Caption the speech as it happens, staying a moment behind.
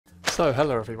So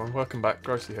hello everyone, welcome back,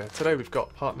 Grosey here. Today we've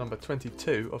got part number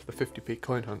 22 of the 50p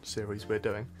coin hunt series we're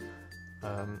doing.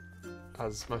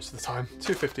 As most of the time,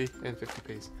 250 in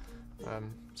 50p's.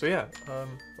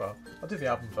 Well, I'll do the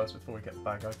album first before we get the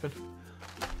bag open.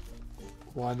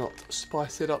 Why not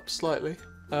spice it up slightly?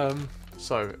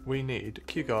 So we need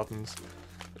Kew Gardens,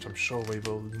 which I'm sure we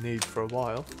will need for a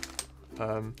while.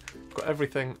 We've got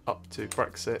everything up to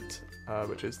Brexit,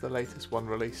 which is the latest one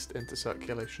released into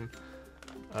circulation.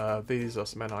 These are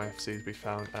some NIFCs we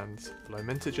found and low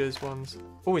mintages ones.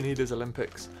 All we need is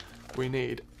Olympics. We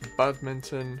need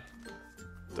badminton,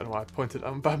 don't know why I pointed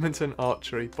out, badminton,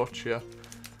 archery, boccia,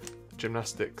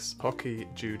 gymnastics, hockey,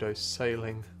 judo,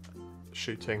 sailing,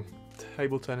 shooting,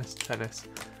 table tennis,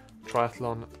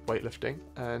 triathlon, weightlifting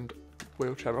and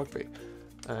wheelchair rugby.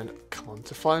 And come on,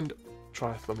 to find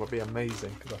triathlon would be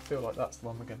amazing because I feel like that's the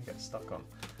one we're going to get stuck on.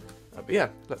 But yeah,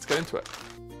 let's get into it.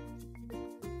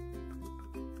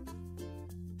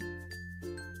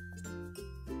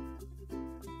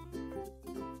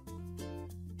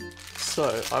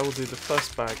 So, I will do the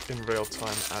first bag in real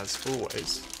time as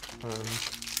always.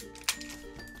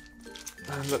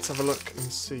 And let's have a look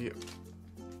and see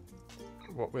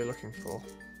what we're looking for.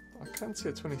 I can see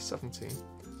a 2017.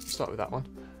 Let's start with that one.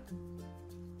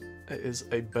 It is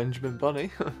a Benjamin Bunny,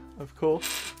 of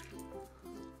course.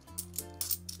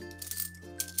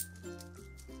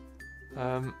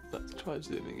 Let's try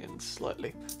zooming in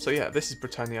slightly. So yeah, this is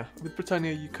Britannia. With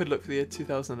Britannia you could look for the year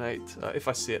 2008. If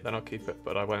I see it then I'll keep it,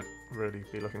 but I won't really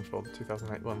be looking for the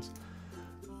 2008 ones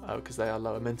because they are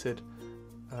lower minted.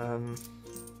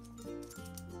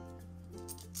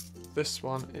 This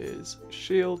one is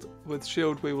Shield. With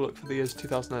Shield we will look for the years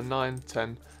 2009,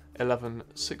 10, 11,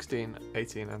 16,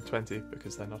 18 and 20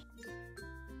 because they're not.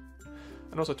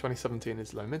 And also 2017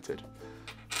 is low minted.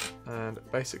 And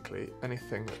basically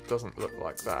anything that doesn't look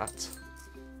like that,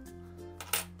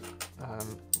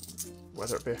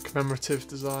 whether it be a commemorative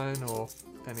design or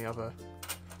any other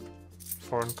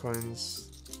foreign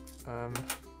coins,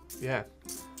 yeah,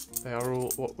 they are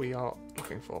all what we are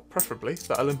looking for. Preferably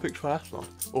that Olympic triathlon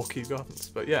or Kew Gardens,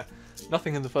 but yeah,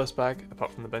 nothing in the first bag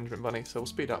apart from the Benjamin Bunny, so we'll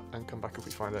speed up and come back if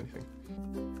we find anything.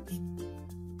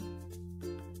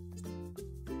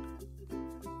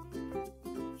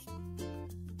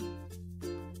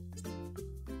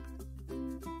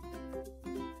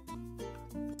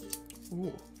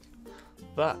 Ooh,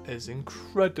 that is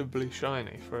incredibly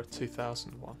shiny for a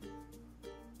 2001.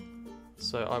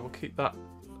 So I will keep that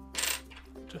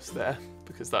just there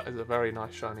because that is a very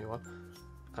nice shiny one.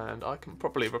 And I can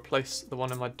probably replace the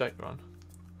one in my date run.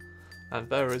 And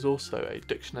there is also a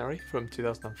dictionary from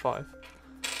 2005,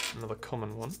 another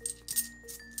common one.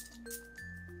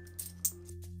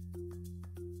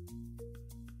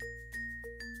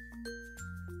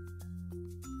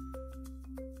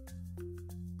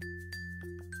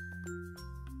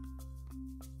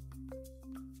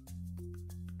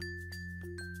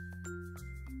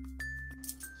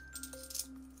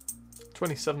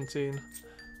 (2017),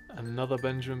 another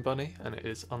Benjamin Bunny, and it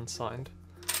is unsigned.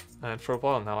 And for a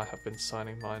while now I have been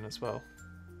signing mine as well.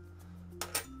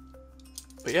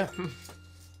 But yeah.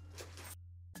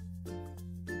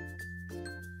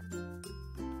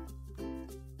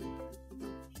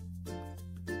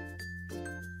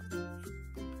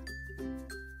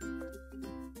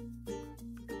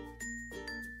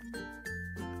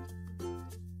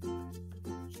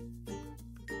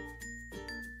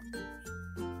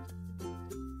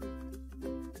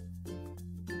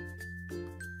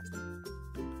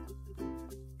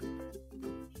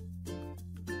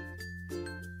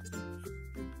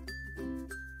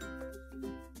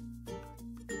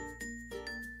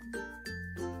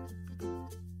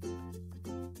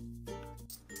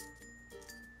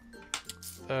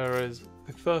 There is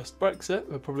the first Brexit.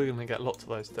 We're probably going to get lots of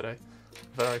those today.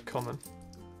 Very common.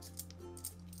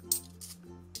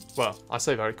 Well, I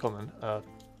say very common.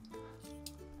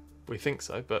 We think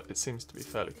so, but it seems to be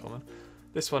fairly common.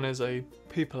 This one is a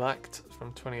People Act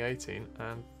from 2018,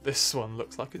 and this one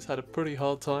looks like it's had a pretty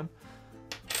hard time,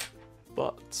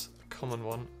 but a common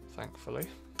one, thankfully.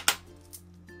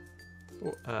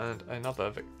 Oh, and another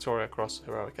Victoria Cross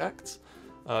Heroic Acts.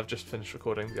 I've just finished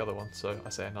recording the other one, so I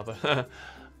say another.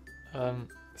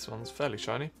 This one's fairly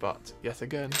shiny, but yet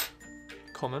again,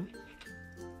 common.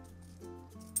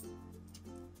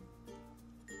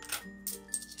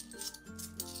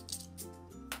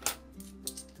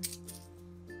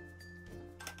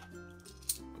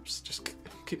 Oops, just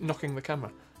keep knocking the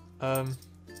camera.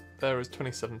 There is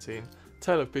 2017,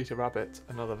 Tale of Peter Rabbit,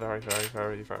 another very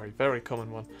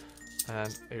common one,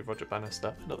 and a Roger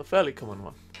Bannister, another fairly common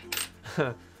one.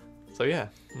 So yeah,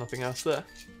 nothing else there.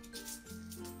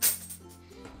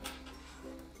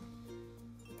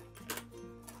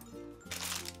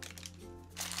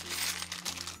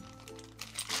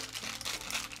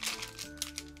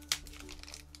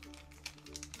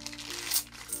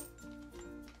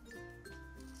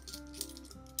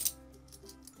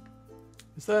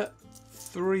 Is there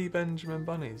 3 Benjamin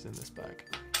Bunnies in this bag?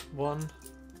 1,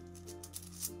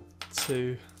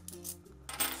 2,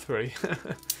 3.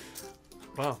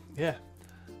 Wow, yeah.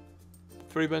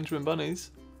 3 Benjamin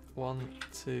Bunnies. 1,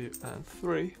 2, and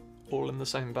 3. All in the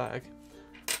same bag.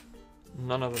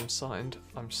 None of them signed.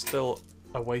 I'm still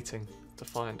awaiting to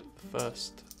find the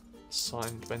first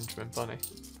signed Benjamin Bunny.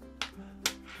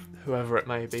 Whoever it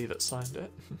may be that signed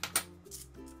it.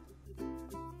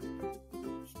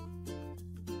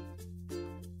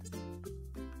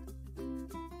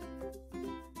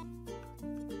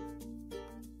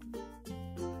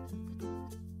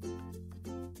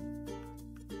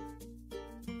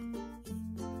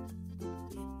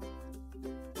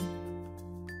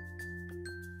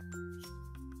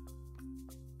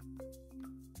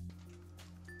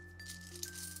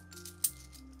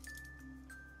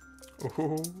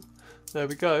 Ooh, there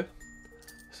we go.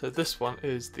 So this one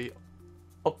is the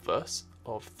obverse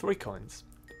of 3 coins.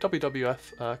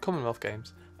 WWF, Commonwealth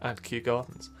Games and Kew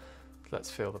Gardens. Let's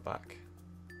feel the back.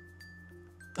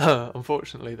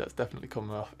 Unfortunately that's definitely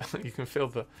Commonwealth. You can feel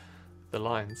the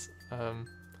lines.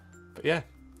 But yeah,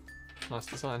 nice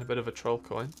design, a bit of a troll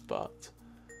coin, but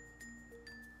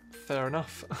fair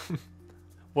enough.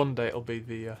 One day it'll be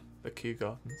the Kew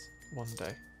Gardens. One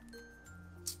day.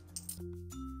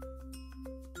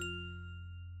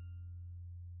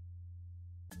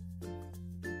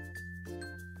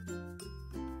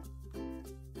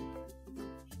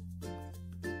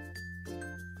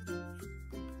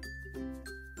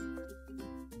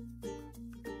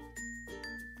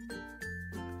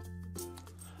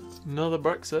 Another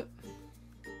Brexit.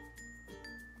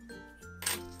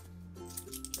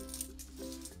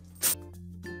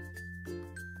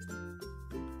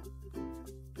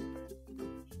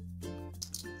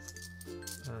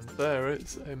 And there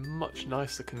is a much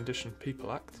nicer condition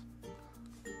People Act.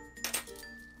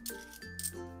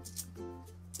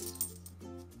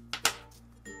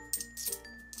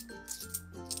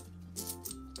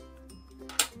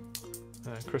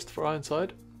 And Christopher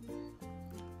Ironside.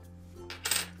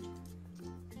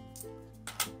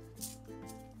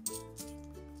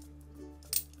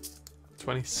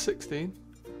 (2016)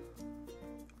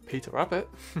 Peter Rabbit.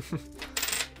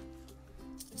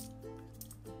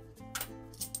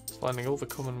 Finding all the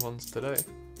common ones today.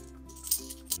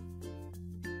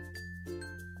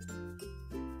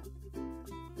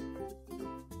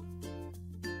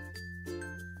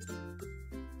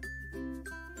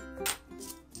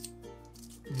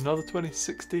 Another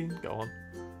 2016, go on.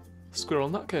 Squirrel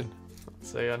Nutkin.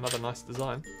 That's another nice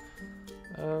design.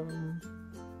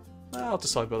 I'll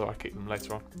decide whether I keep them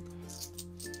later on.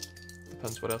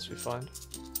 Depends what else we find.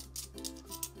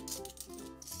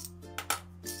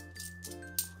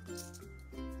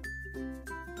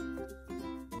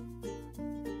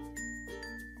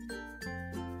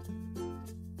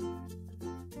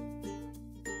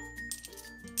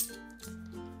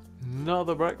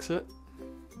 Another Brexit.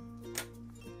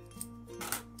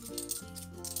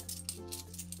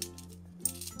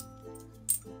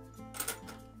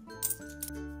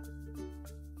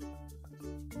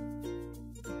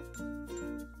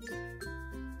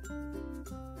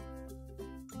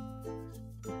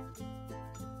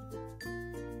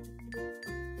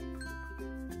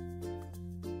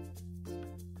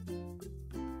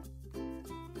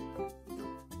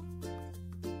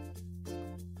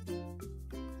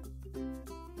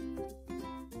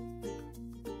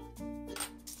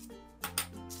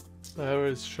 There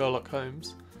is Sherlock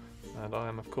Holmes, and I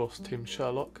am of course Team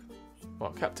Sherlock.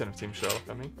 Well, captain of Team Sherlock,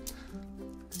 I mean.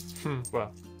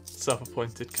 Well,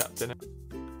 self-appointed captain.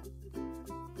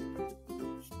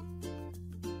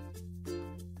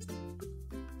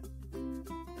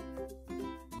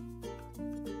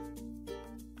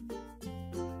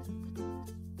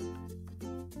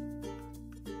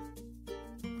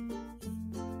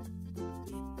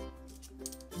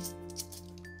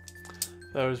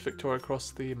 There is Victoria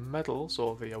Cross, the medals,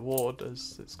 or the award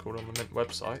as it's called on the Mint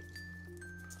website.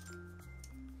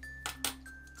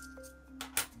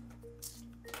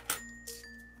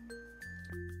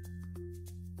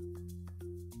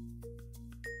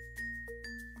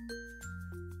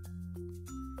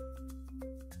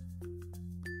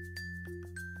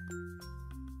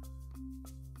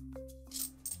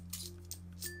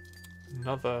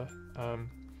 Another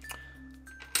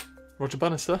Roger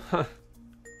Bannister.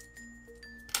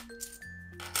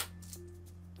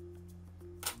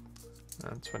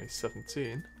 And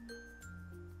 2017.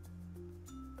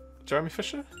 Jeremy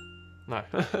Fisher? No,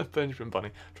 Benjamin Bunny.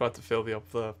 Tried to fill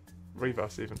the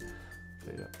reverse even,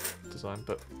 the design,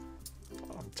 but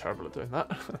I'm terrible at doing that.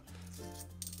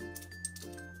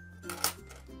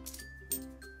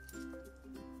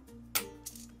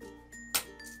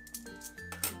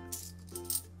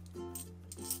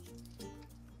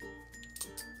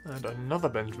 And another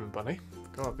Benjamin Bunny.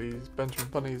 God, these Benjamin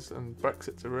Bunnies and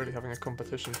Brexits are really having a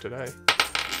competition today.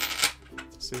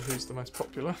 To see who's the most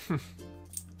popular.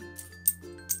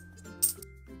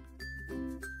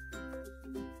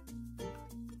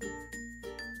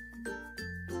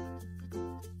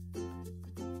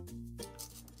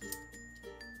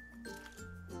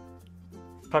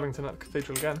 Paddington at the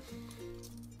Cathedral again.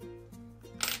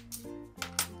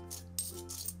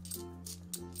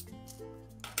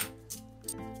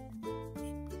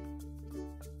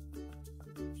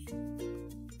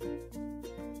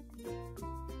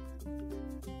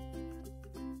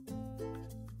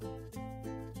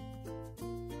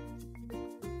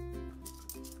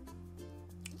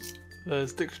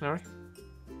 There's Dictionary.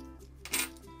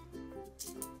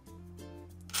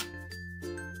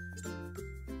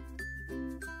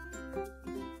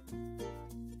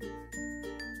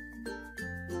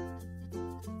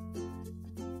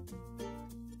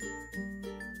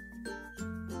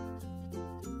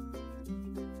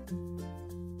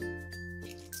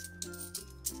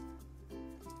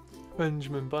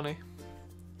 Benjamin Bunny.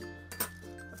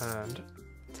 And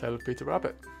Tale of Peter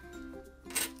Rabbit.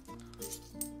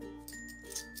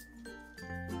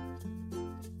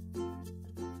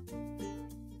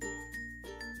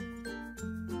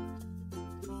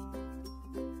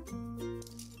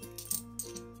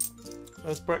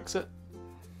 There's Brexit.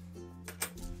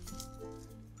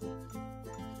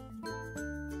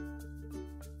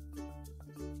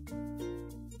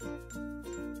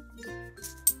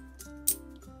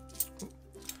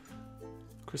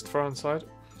 Christopher Ironside.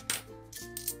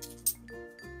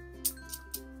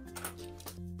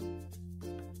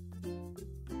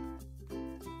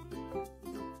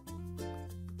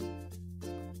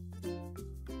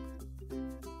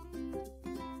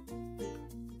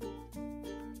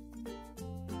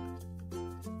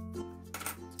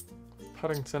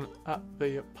 Paddington at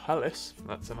the Palace.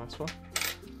 That's a nice one.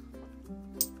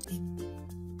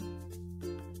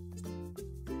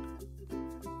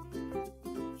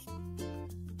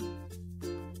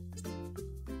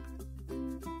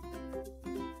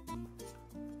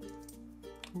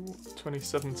 Ooh,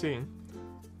 2017,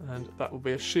 and that will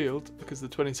be a shield because the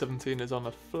 2017 is on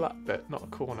a flat bit, not a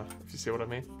corner, if you see what I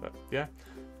mean. But yeah,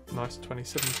 nice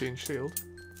 2017 shield.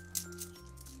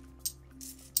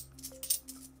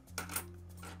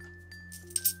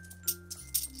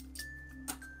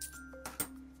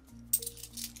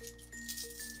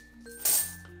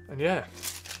 And yeah,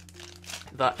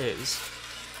 that is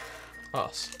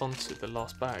us onto the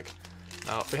last bag.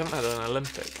 Now, we haven't had an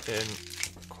Olympic in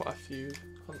quite a few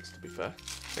hunts, to be fair.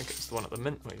 I think it was the one at the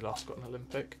Mint where you last got an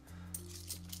Olympic.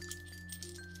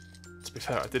 To be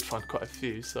fair, I did find quite a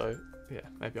few, so yeah,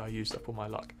 maybe I used up all my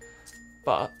luck.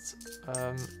 But,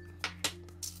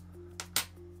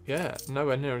 yeah,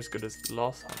 nowhere near as good as the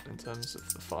last hunt in terms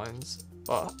of the finds,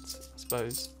 but I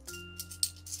suppose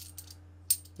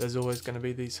there's always going to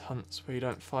be these hunts where you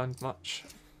don't find much.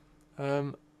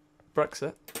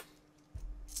 Brexit.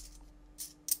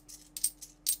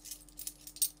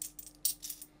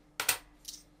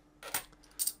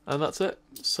 And that's it.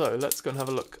 So let's go and have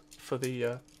a look for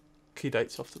the key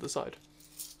dates off to the side.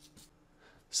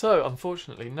 So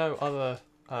unfortunately no other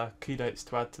key dates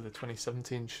to add to the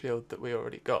 2017 shield that we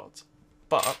already got.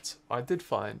 But I did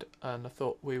find, and I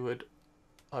thought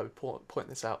I would point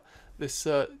this out, this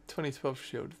 2012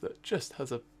 shield that just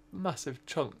has a massive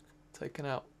chunk taken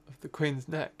out of the Queen's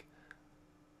neck,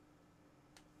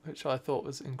 which I thought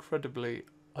was incredibly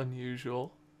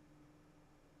unusual.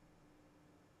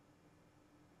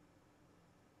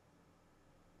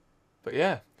 But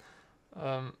yeah,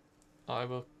 I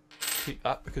will keep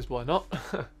that because why not?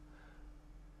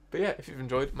 But yeah, if you've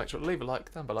enjoyed, make sure to leave a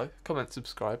like down below, comment,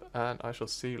 subscribe, and I shall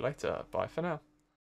see you later. Bye for now.